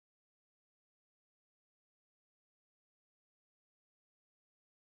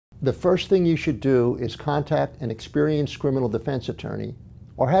the first thing you should do is contact an experienced criminal defense attorney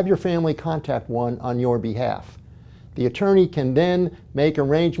or have your family contact one on your behalf. The attorney can then make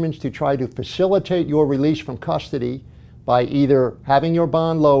arrangements to try to facilitate your release from custody by either having your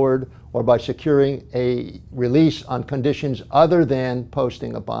bond lowered or by securing a release on conditions other than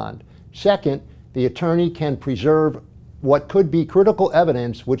posting a bond. Second, the attorney can preserve what could be critical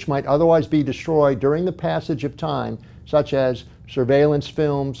evidence which might otherwise be destroyed during the passage of time, such as surveillance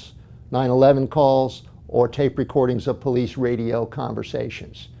films, 9/11 calls, or tape recordings of police radio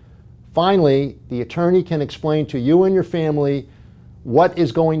conversations. Finally, the attorney can explain to you and your family what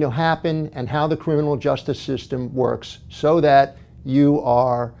is going to happen and how the criminal justice system works so that you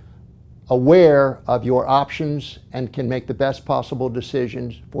are aware of your options and can make the best possible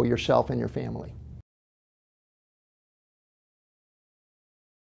decisions for yourself and your family.